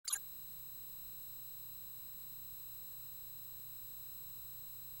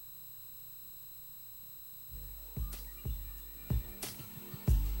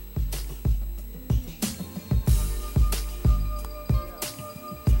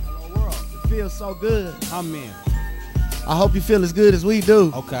feels so good. I'm in. I hope you feel as good as we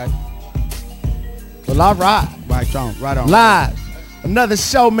do. Okay. Well, all right. Right on. Live. Another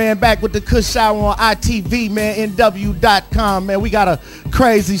show, man, back with the Kush Hour on ITV, man, NW.com, man. We got a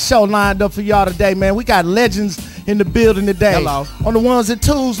crazy show lined up for y'all today, man. We got legends in the building today. Hello. On the ones and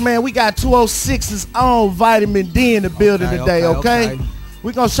twos, man, we got 206's own Vitamin D in the building today, okay?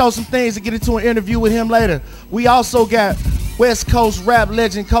 We're going to show some things and get into an interview with him later. We also got West Coast rap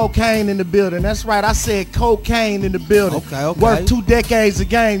legend Cocaine in the building. That's right, I said cocaine in the building. Okay. Worth 2 decades a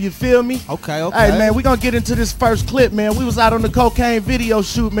game, you feel me? Okay. Hey, man, we're going to get into this first clip, man. We was out on the Cocaine video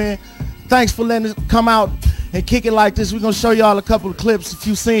shoot, man. Thanks for letting us come out and kick it like this. We're going to show y'all a couple of clips, a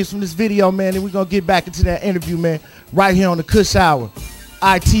few scenes from this video, man, and we're going to get back into that interview, man, right here on the Kush Hour,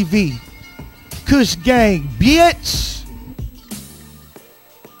 ITV. Kush Gang, bitch.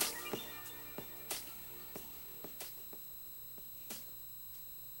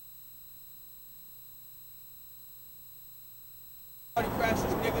 Party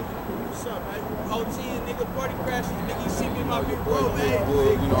crashes, nigga. What's up, man? OT, nigga, party crashes, nigga. You see me in my big bro, man.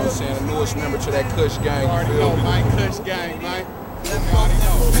 You know what I'm saying? The newest member to that Kush gang, you feel me? Man, Kush gang, man.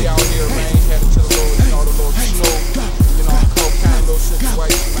 We out here, man, headed to the little, you know, the little snow, you know, cocaine little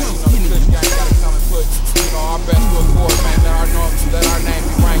situation, man. You know, the Kush gang gotta come and put, you know, our best foot forward, man. Let our name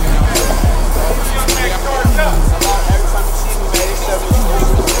be ringing out here. Every time you see me, man, it's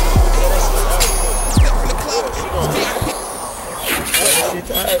something.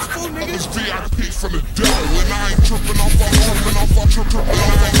 It's VIP from the devil, and I ain't tripping off, I'm tripping off, I'm tripping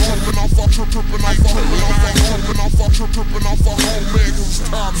off, I'm tripping off, I'm tripping off, I'm tripping off, I'm tripping off, I'm home, man, cause it's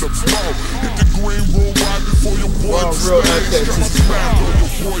time to blow. Hit the green room right before your boy stays, cause it's back on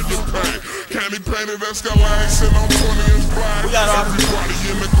your boy get paid. Candy painted Escalade, and I'm 20 and black. Everybody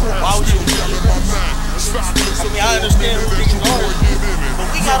in the crowd still yelling my name. Stop listening, I understand what niggas are, but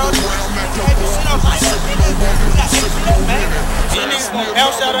we got all the shit on my nigga. We got extra, man. These niggas gonna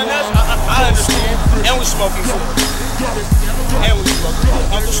bounce out on us, I understand. And we smoking good. And we smoking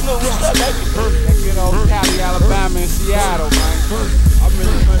good. Uncle Snoop, what's up, baby? That good old Cali, Alabama, and Seattle, man. I'm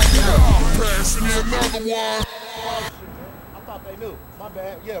really passing me another one. I thought they knew. My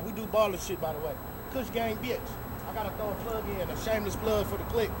bad. Yeah, we do baller shit, by the way. Kush Gang, bitch. I got to throw a plug in, a shameless plug for the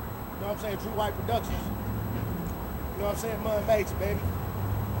click. You know what I'm saying? True White Productions. You know what I'm saying? Mun Major, baby.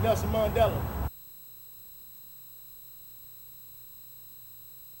 Nelson Mandela.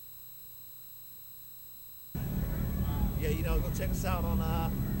 Yeah, you know, go check us out on,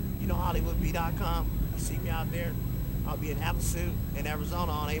 HollywoodB.com. See me out there. I'll be in Havasu in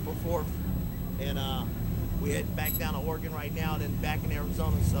Arizona on April 4th. And we're heading back down to Oregon right now, then back in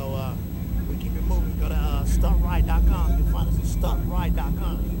Arizona. So we keep it moving. Go to stuntride.com. You'll find us at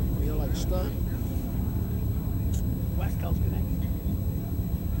stuntride.com. You know, like stunt? West Coast Connection.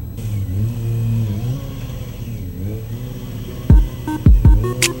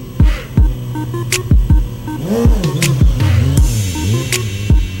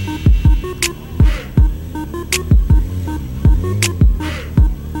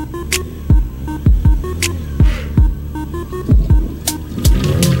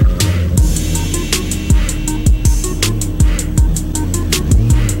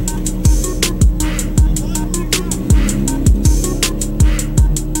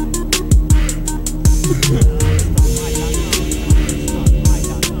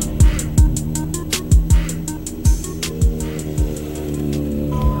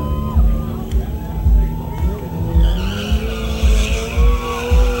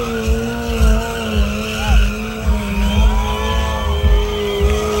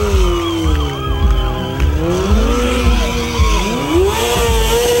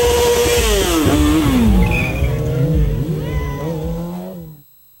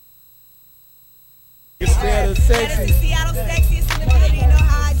 Seattle sexiest in the building, you know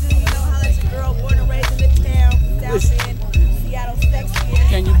how I do, you know how it's your girl, born and raised in the town, South End, Seattle sexiest.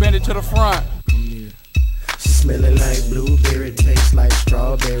 Can you bend it to the front? Smelling like blueberry, tastes like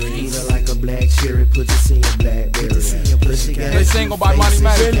strawberry. Eat her like a black cherry, put the in blackberry. They single by Money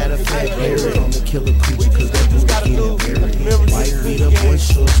Matter. Got a fat berry, I'm a killer creature, cause that booty get berry. White beat up, boy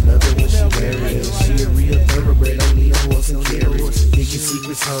shorts, nothing when she wear it. She a real thoroughbred, don't need a horse and carry. Digging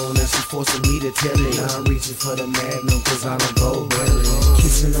secrets home, and she forcing me to tell it. Now I'm reaching for the magnum, cause I'm a gold berry.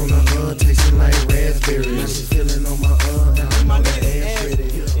 Kissing on her tasting like raspberry. Now she feeling on my now I know that ass ready.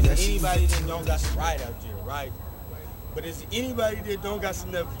 Anybody that don't got some ride out there, right? But is anybody that don't got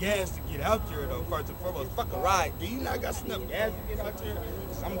enough gas to get out there though? First and foremost, fuck a ride. Do you not got enough gas to get out there?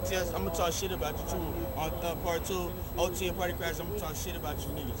 I'm gonna talk shit about you too on part 2, OT and Party Crash. I'm gonna talk shit about you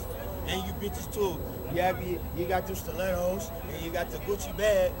niggas. and you bitches too. You got your stilettos and you got the Gucci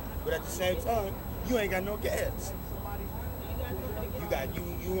bag, but at the same time, you ain't got no gas.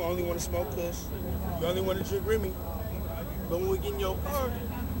 You only want to smoke Kush. You only want to drink Remy. But when we get in your car,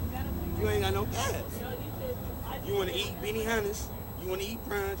 you ain't got no gas. You want to eat Benny Hannes. You want to eat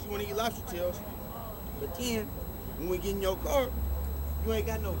prawns. You want to eat lobster tails. But then, when we get in your car, you ain't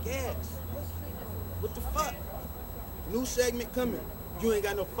got no gas. What the fuck? New segment coming. You ain't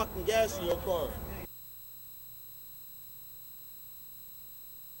got no fucking gas in your car.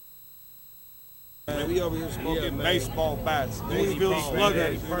 Man, we over here smoking baseball bats. Louisville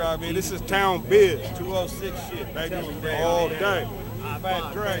Sluggers, you know what I mean? This is town biz, 206 shit, baby. All day.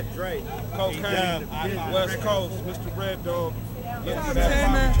 Fat Dre, cocaine, West Coast, Mr. Red Dog.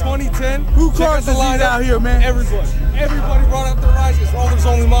 2010. Who cars the line out here, man? Everybody brought up the rises. Rollers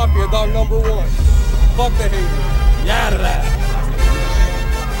Only Mafia, dog #1. Fuck the haters. Yada that.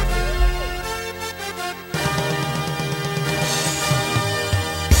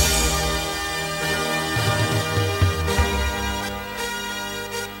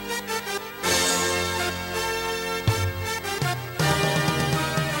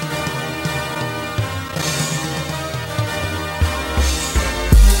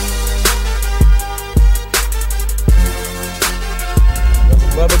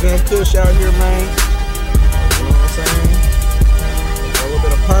 Bubblegum Kush out here, man. You know what I'm saying? A little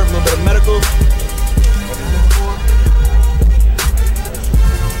bit of perp, a little bit of medical. What you looking for?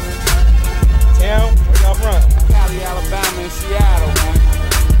 Town, where y'all from? Cali, Alabama, and Seattle, man.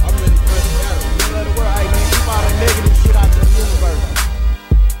 I'm ready for Seattle. You let it work. Hey, man, keep all that negative shit out the universe.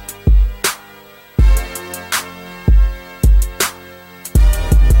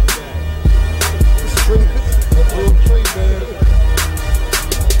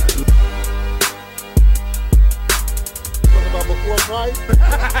 Right?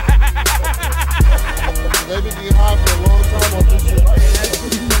 They been getting high for a long time on this shit.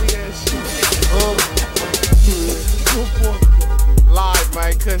 Live,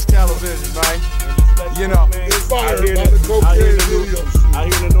 man. Kush television, man. You know, Out here in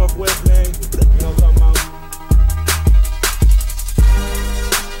the Northwest, man. You know what I'm talking about?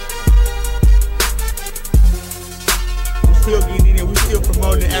 We still getting in there. We still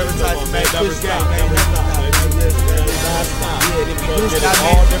promoting the advertising, man. Kush gang, man. Yeah, if you do stop,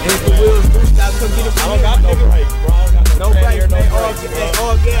 man, if the wheels do stop, come get it from me. I don't got no brakes, bro. No brakes, man.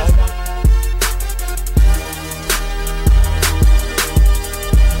 All gas.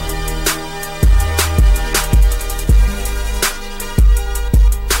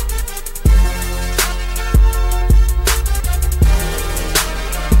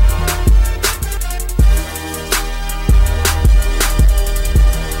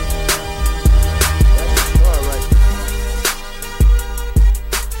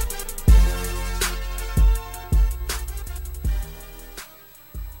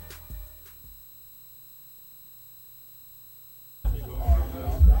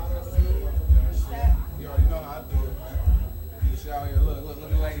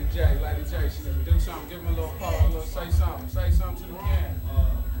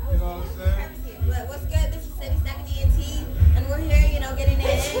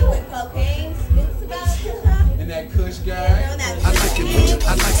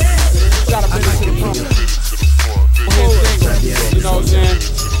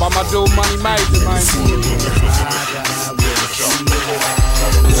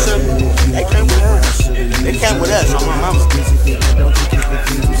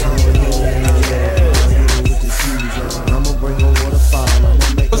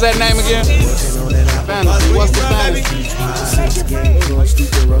 What's that name again? Fantasy. What's the fantasy?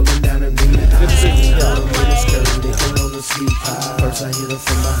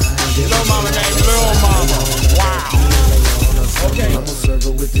 Lil' mama named Lil' Mama. Wow. Okay. I'm a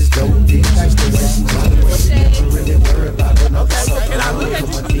server with this dope dick. And I look at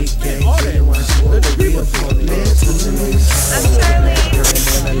my dick game. I'm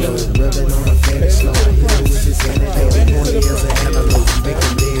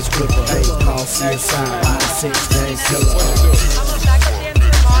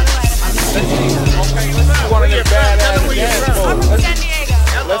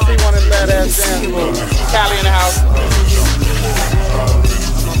Let's see one of them badass dance moves. Cali in the house.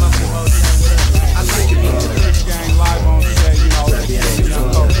 Gang live on set, you know,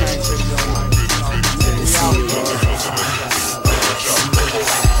 cocaine video,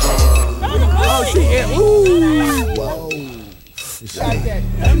 oh shit! Ooh!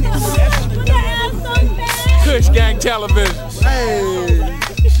 Kush Gang Television. Hey.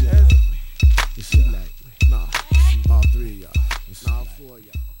 Nah, all three of y'all. Nah, 4 of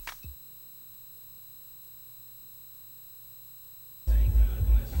y'all.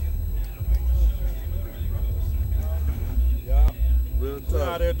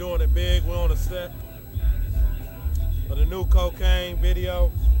 out there doing it big. We're on the set of the new Cocaine video.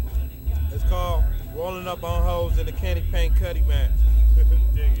 It's called Rolling Up on Hoes in the Candy Paint Cutty Man.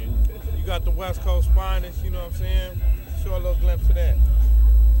 You got the West Coast finest, you know what I'm saying? Show a little glimpse of that.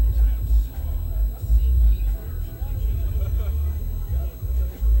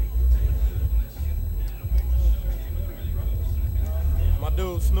 My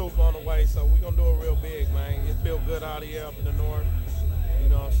dude Snoop on the way, so we gonna do it real big, man. It feel good out here up in the north. You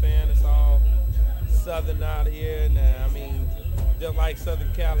know what I'm saying? It's all southern out here. Now, I mean, just like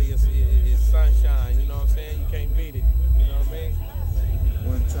Southern Cali, it's sunshine. You know what I'm saying? You can't beat it. You know what I mean?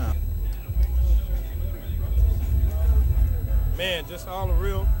 One time. Man, just all the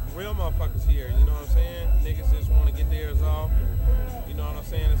real motherfuckers here. You know what I'm saying? Niggas just want to get theirs off. You know what I'm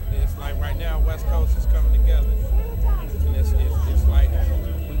saying? It's like right now, West Coast is coming together. And it's like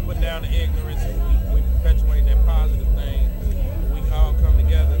we put down the ignorance and we perpetuate that positive thing. We can all come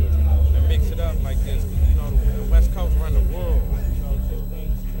together and mix it up like this. You know, the West Coast run the world.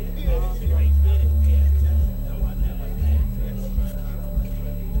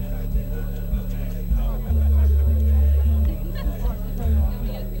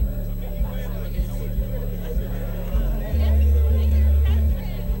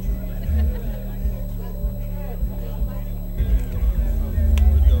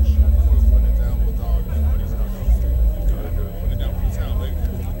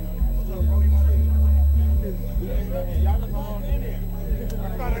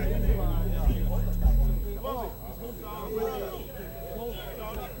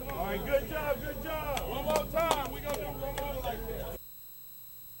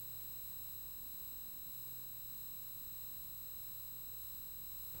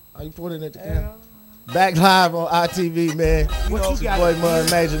 Are you pointing at the camera? Back live on ITV, man. You know, it's your boy Mud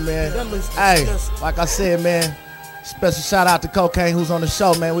Major, man. Hey, like I said, man, special shout out to Cocaine who's on the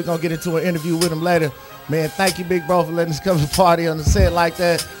show, man. We're going to get into an interview with him later. Man, thank you, big bro, for letting us come to the party on the set like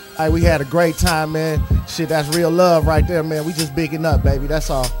that. Hey, we had a great time, man. Shit, that's real love right there, man. We just bigging up, baby.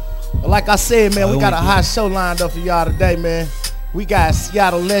 That's all. But like I said, man, we got a hot show lined up for y'all today, man. We got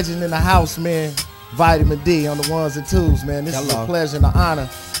Seattle legend in the house, man. Vitamin D on the ones and twos, man. This is a pleasure and an honor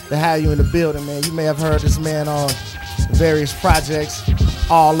to have you in the building, man. You may have heard this man on various projects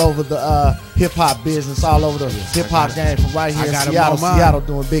all over the hip-hop business, all over the hip-hop game from right here in Seattle. Seattle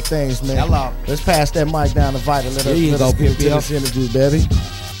doing big things, man. Hello. Let's pass that mic down to Vita. Let us get into this interview, baby.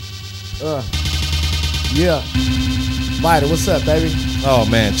 Yeah. Vita, what's up, baby? Oh,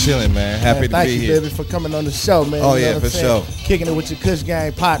 man, chilling, man. Happy to be here. Thank you, baby, for coming on the show, man. Oh, you know yeah, for sure. Kicking it with your Kush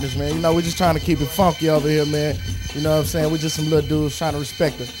gang partners, man. You know, we're just trying to keep it funky over here, man. You know what I'm saying? We're just some little dudes trying to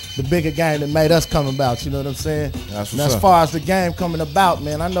respect the bigger game that made us come about. You know what I'm saying? That's and as far as the game coming about,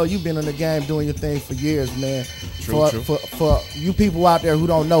 man, I know you've been in the game doing your thing for years, man. True. For you people out there who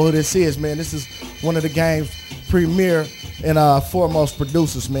don't know who this is, man, this is one of the game's premier and foremost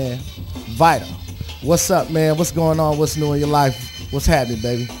producers, man. Vita. What's up, man? What's going on? What's new in your life? What's happening,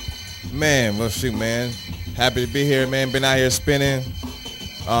 baby? Man, well, shoot, man. Happy to be here, man. Been out here spinning.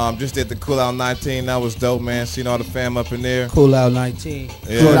 Just did the Cool Out 19. That was dope, man. Seen all the fam up in there. Cool Out 19.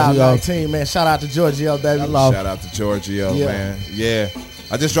 Yeah. Cool Out 19, man. Shout out to Giorgio, baby. Shout out to Giorgio, man. Yeah.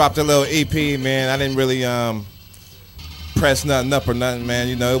 I just dropped a little EP, man. I didn't really press nothing up or nothing, man.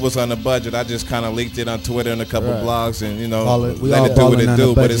 You know, it was on the budget. I just kind of leaked it on Twitter and a couple blogs and, you know, let it do what it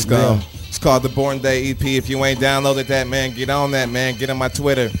do. But it's called the Born Day EP. If you ain't downloaded that, man, get on that, man. Get on my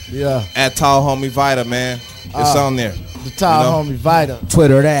Twitter. Yeah. At Tall Homie Vita, man. It's on there. The Tall Homie Vita.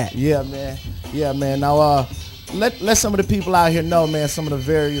 Twitter that. Yeah, man. Yeah, man. Now, let some of the people out here know, man, some of the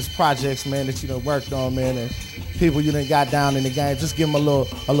various projects, man, that you done worked on, man, and people you done got down in the game. Just give them a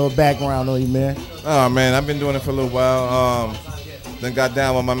little background on you, man. Oh, man, I've been doing it for a little while. Then got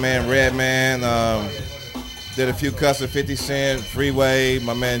down with my man Redman. Did a few cuts of 50 Cent, Freeway,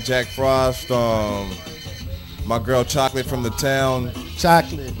 my man Jack Frost, my girl Chocolate from the town.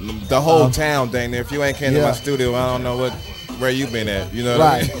 Chocolate. The whole town, dang near. If you ain't came to my studio, I don't know where you been at. You know what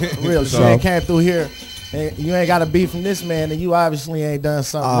I mean? Real. So, you ain't came through here. And you ain't got a beef from this man, and you obviously ain't done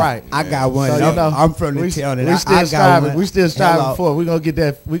something right. I got one. So, you know, I'm from the town, and we still striving. one. We still striving for it. We gonna get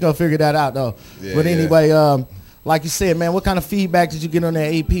that. We gonna figure that out though. Yeah, but anyway, like you said, man, what kind of feedback did you get on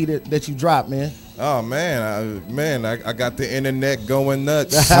that EP that you dropped, man? Oh man, I got the internet going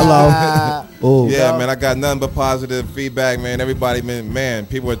nuts. Hello. Yeah, man, I got nothing but positive feedback, man. Everybody, man,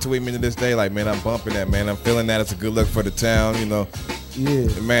 people are tweeting me to this day like, man, I'm bumping that, man. I'm feeling that. It's a good look for the town, you know. Yeah.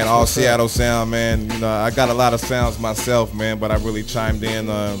 Man, all Seattle sound, man. You know, I got a lot of sounds myself, man, but I really chimed in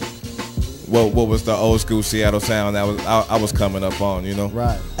what was the old school Seattle sound that I was coming up on, you know.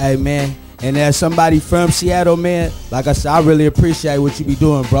 Right. Hey, man, And as somebody from Seattle, man, like I said, I really appreciate what you be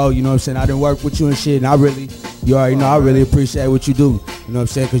doing, bro. You know what I'm saying? I done work with you and shit, and I really, you already know, I really appreciate what you do. You know what I'm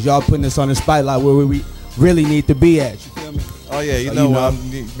saying? Because y'all putting us on the spotlight where we really need to be at. You feel me? Oh yeah, you So, know, you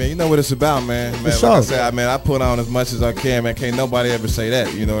know. man, you know what it's about, man. Man, sure. like I said, I put on as much as I can, man. Can't nobody ever say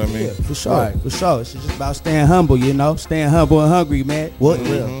that, you know what I mean? Yeah, for sure, for sure. It's just about staying humble, you know, staying humble and hungry, man. What?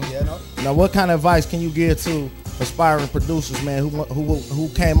 Mm-hmm. You know? Now, what kind of advice can you give to aspiring producers, man, who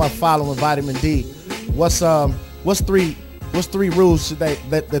came up following Vitamin D? What's three rules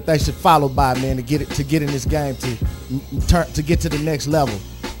that they should follow by, man, to get in this game to get to the next level?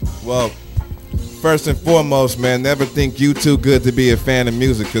 Well, first and foremost, man, never think you too good to be a fan of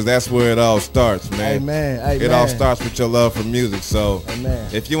music, because that's where it all starts, man. Amen. It all starts with your love for music. So Amen.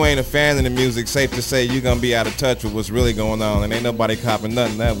 if you ain't a fan of the music, safe to say you're going to be out of touch with what's really going on, and ain't nobody copping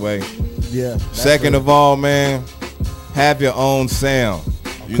nothing that way. Yeah. Second of all, man, have your own sound.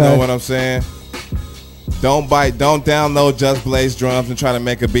 You know what I'm saying? Don't download Just Blaze drums and try to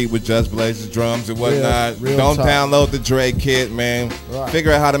make a beat with Just Blaze's drums and whatnot. Real Don't talk. download the Dre kit, man. Right.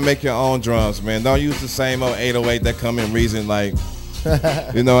 Figure out how to make your own drums, man. Don't use the same old 808 that come in Reason, like,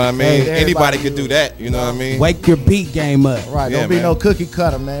 you know what I mean? Hey, Anybody everybody could do that, you know what I mean? Wake your beat game up. Right, Yeah, don't be man. no cookie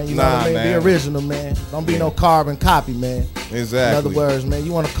cutter, man. You know what I mean? man. Be original, man. Don't be no carbon copy, man. Exactly. In other words, man,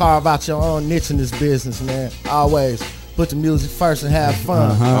 you want to carve out your own niche in this business, man. Always put the music first and have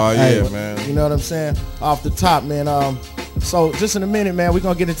fun. Oh, Hey, yeah, man. You know what I'm saying? Off the top, man. So just in a minute, man, we're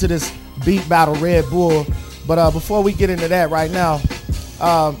gonna get into this beat battle, Red Bull. But before we get into that right now,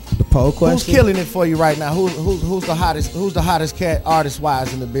 The poll question. who's killing it for you right now? Who's the hottest? Who's the hottest cat artist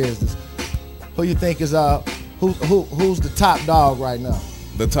wise in the business? Who you think is who's the top dog right now?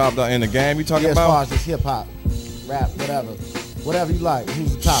 The top dog in the game you talking Yeah, as far about? as this hip hop, rap, whatever you like.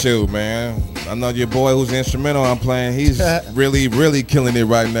 Who's the top? Shoot, man. I know your boy who's instrumental I'm playing. He's really, really killing it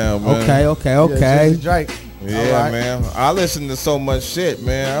right now, man. Okay. Yeah, Jizzy Drake. Yeah, All right. man. I listen to so much shit,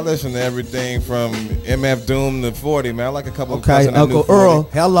 man. I listen to everything from MF Doom to 40, man. I like a couple of Okay, cousins. Uncle Earl.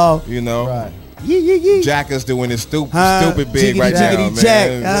 Hello. You know, Right. Yeah. Jack is doing his stupid big Jiggity, right now, jiggity,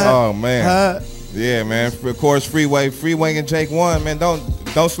 man. Jack. Oh man, yeah, man. Of course, Freeway and Jake One, man.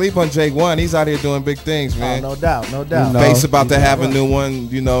 Don't sleep on Jake One. He's out here doing big things, Oh, man. no doubt. No. Bass about to have a new one,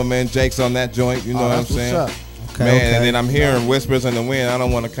 you know, man. Jake's on that joint, you know what I'm That's what's saying? up. Man, and then I'm hearing whispers in the wind. I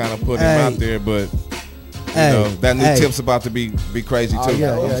don't want to kind of put him Hey. out there, but you Hey. know, that new Hey. tip's about to be crazy Oh, too.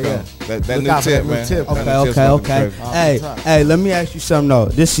 yeah. That Look new out for tip, that new man. tip. That new tip's about to be Okay. crazy. Hey, let me ask you something though.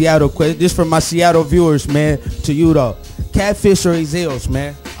 This Seattle question, this from my Seattle viewers, man, to you though. Catfish or Ezels,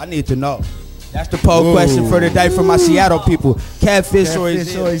 man? I need to know. That's the poll question for the day for my Seattle people. Catfish or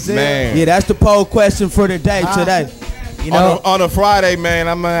Catfish or Ezels? Ezels. Man. Yeah, that's the poll question for the day today. You know? On a Friday, man,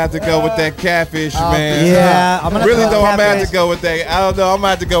 I'm gonna have to go with that catfish, man. Yeah, I'm gonna Really go though, I'm gonna have catfish. to go with that. I don't know. I'm gonna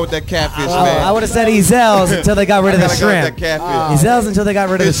have to go with that catfish, Oh, man. I would have said Ezels until they got rid of the I gotta go with shrimp. that catfish. Ezels until they got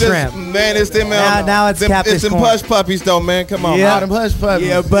rid of It's the just, shrimp. man, it's them. Now it's catfish It's them corn. hush puppies, though, man. Come on, Yeah. All them hush puppies.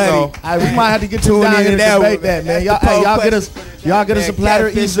 Yeah, buddy. No. Hey, we might have to get Tune you down in here to that debate one. that, man. That's the Y'all get poll us question. a platter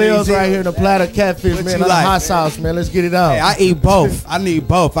of Catfish or Ezels right Ezels? here and a platter of catfish, What man. you And a like? hot sauce, man. Let's get it on. Hey, I eat both. I need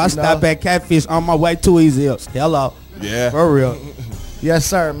both. I stop know? at Catfish on my way to Ezels. Hello. Yeah. For real. Yes,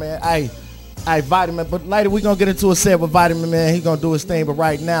 sir, man. Hey, Vitamin. But later we gonna get into a set with Vitamin, man. He gonna do his thing. But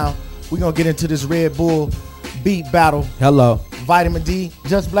right now, we gonna get into this Red Bull beat battle. Hello. Vitamin D,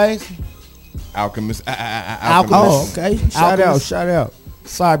 Just Blaze. Alchemist. Alchemist. Oh, okay. Shout out. Alchemist. Shout out.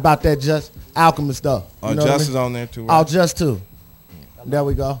 Sorry about that, Just Alchemist though. You know what I Just mean? is on there too. Oh, Right? Just too. There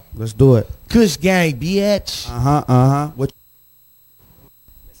we go. Let's do it. Kush gang, bitch. Uh huh. What